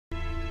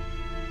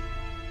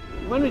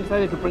When we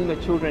decided to bring the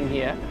children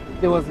here,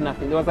 there was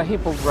nothing. There was a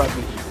heap of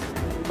rubbish.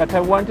 But I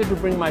wanted to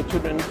bring my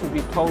children to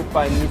be taught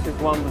by Mrs.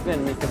 Wambuze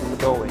and Mrs.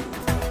 Mudowe.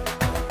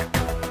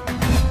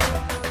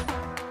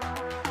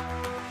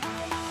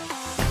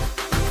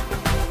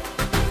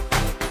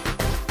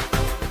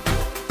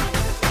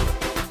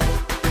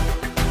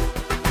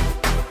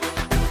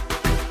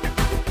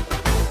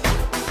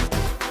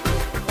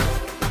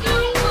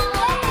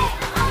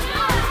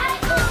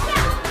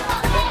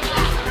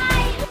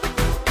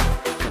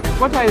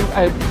 What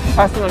I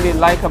personally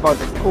like about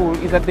the school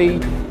is that they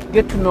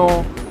get to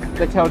know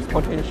the child's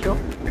potential,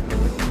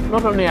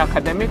 not only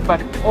academic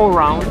but all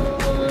round,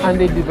 and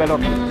they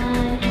develop it.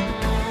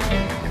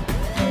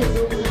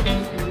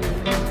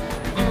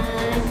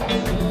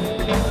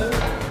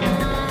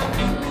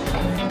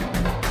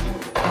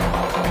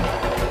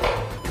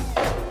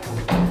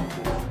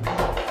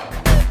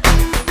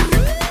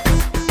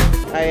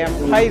 I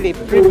am highly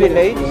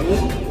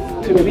privileged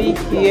to be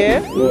here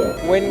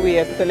when we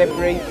are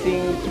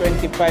celebrating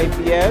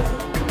 25 years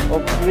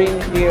of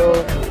Greenhill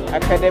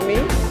Academy,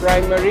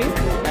 primary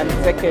and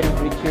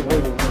secondary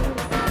Jubilee.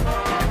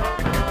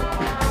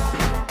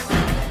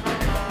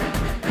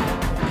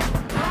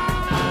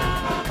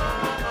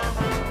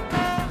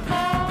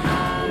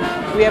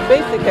 We are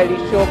basically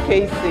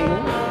showcasing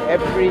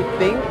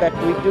everything that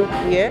we do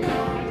here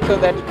so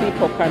that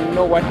people can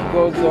know what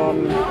goes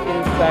on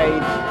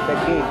inside the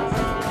gates.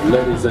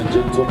 Ladies and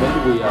gentlemen,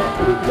 we are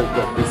privileged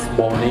that this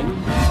morning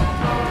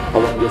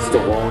our guest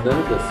of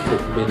honor, the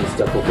State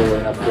Minister for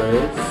Foreign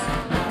Affairs,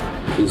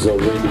 is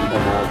already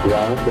on our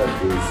ground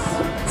and is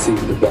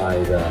seen by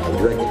the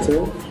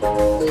rector,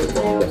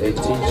 the head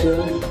teacher,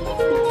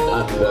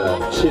 and the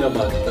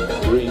chairman of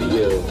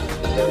Greenhill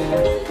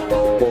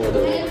Board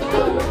of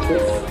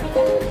Directors.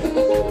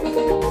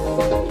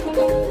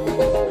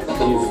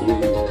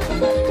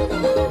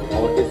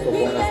 Our guest of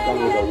honor has come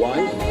with a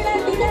wife.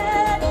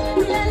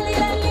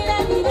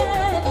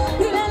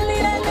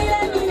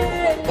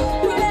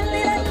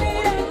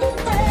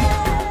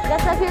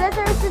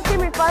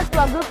 Refers to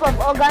a group of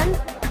organs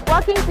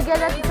working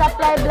together to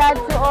supply blood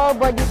to all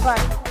body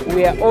parts.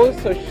 We are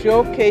also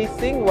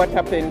showcasing what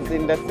happens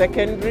in the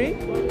secondary.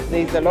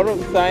 There's a lot of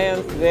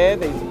science there.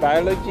 There's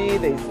biology,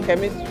 there's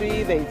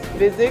chemistry, there's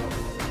physics.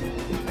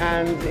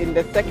 And in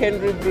the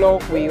secondary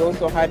block, we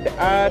also had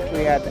art,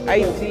 we had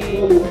IT,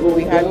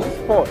 we had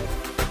sports.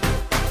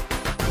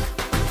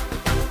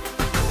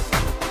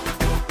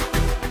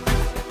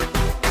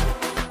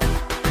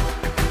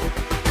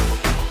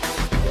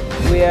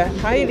 We are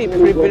highly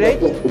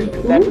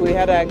privileged that we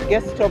had a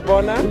guest of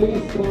honor.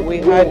 We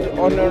had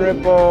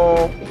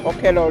Honorable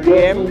Okello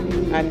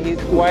Riem and his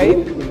wife,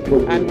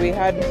 and we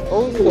had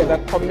also the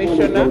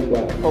Commissioner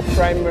for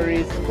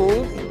Primary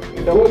Schools,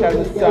 Dr.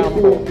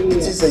 Nsambo. It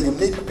is a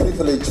unique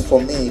privilege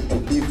for me to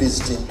be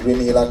visiting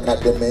Greenhill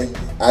Academy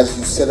as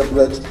you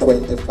celebrate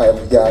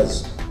 25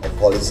 years of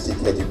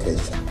holistic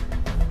education.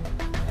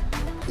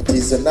 It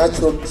is a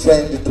natural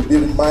trend to be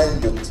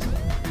reminded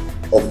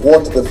of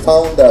what the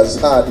founders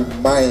had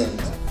in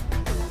mind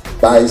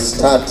by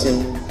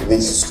starting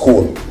this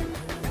school.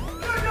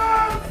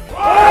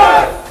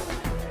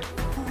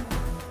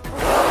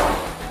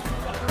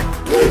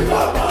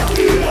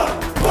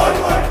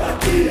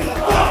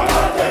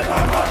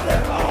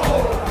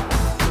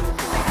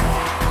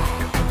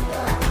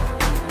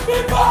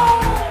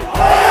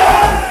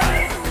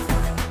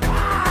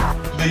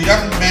 The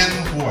young men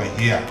who are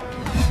here,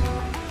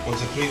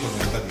 concentrate on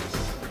their studies.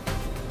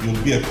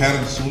 You'll be a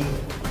parent soon.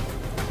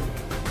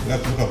 You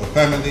have to look after a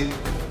family.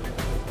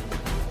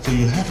 So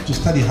you have to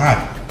study hard.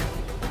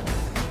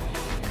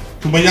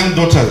 To my young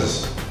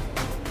daughters,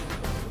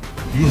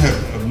 you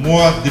have a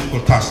more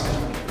difficult task.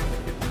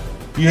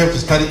 You have to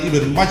study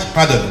even much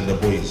harder than the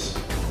boys.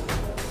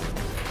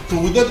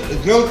 So without a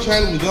girl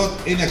child without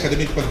any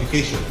academic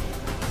qualification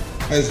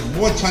has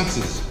more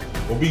chances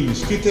of being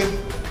mistreated,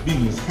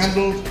 being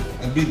mishandled,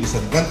 and being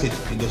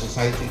disadvantaged in the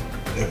society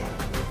than ever.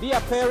 Be a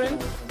parent,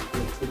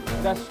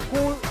 the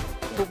school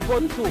to go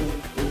to in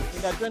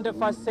the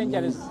 21st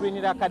century is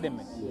Greenhill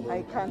Academy.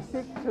 I can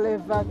see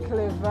clever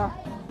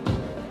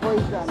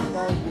boys and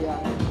girls here.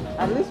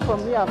 At least for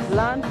me, I've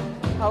learned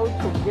how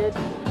to get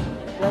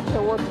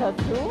better water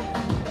to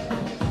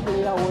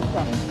clear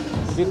water.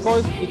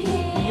 Because it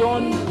is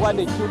beyond what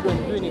the children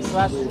do in a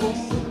classroom,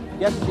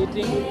 just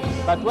sitting,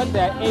 but what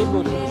they are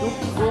able to do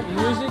through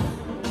music,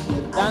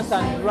 dance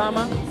and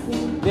drama,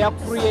 their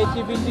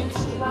creativity,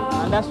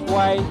 and that's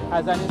why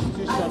as an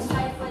institution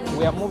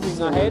we are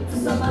moving ahead,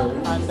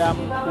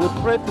 and we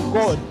pray to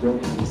God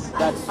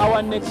that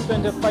our next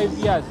 25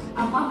 years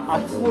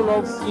are full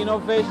of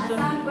innovation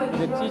to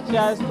the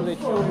teachers, to the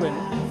children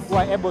who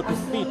are able to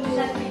fit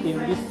in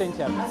this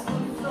century.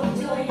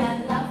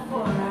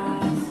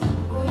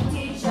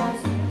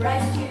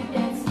 Bright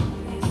students,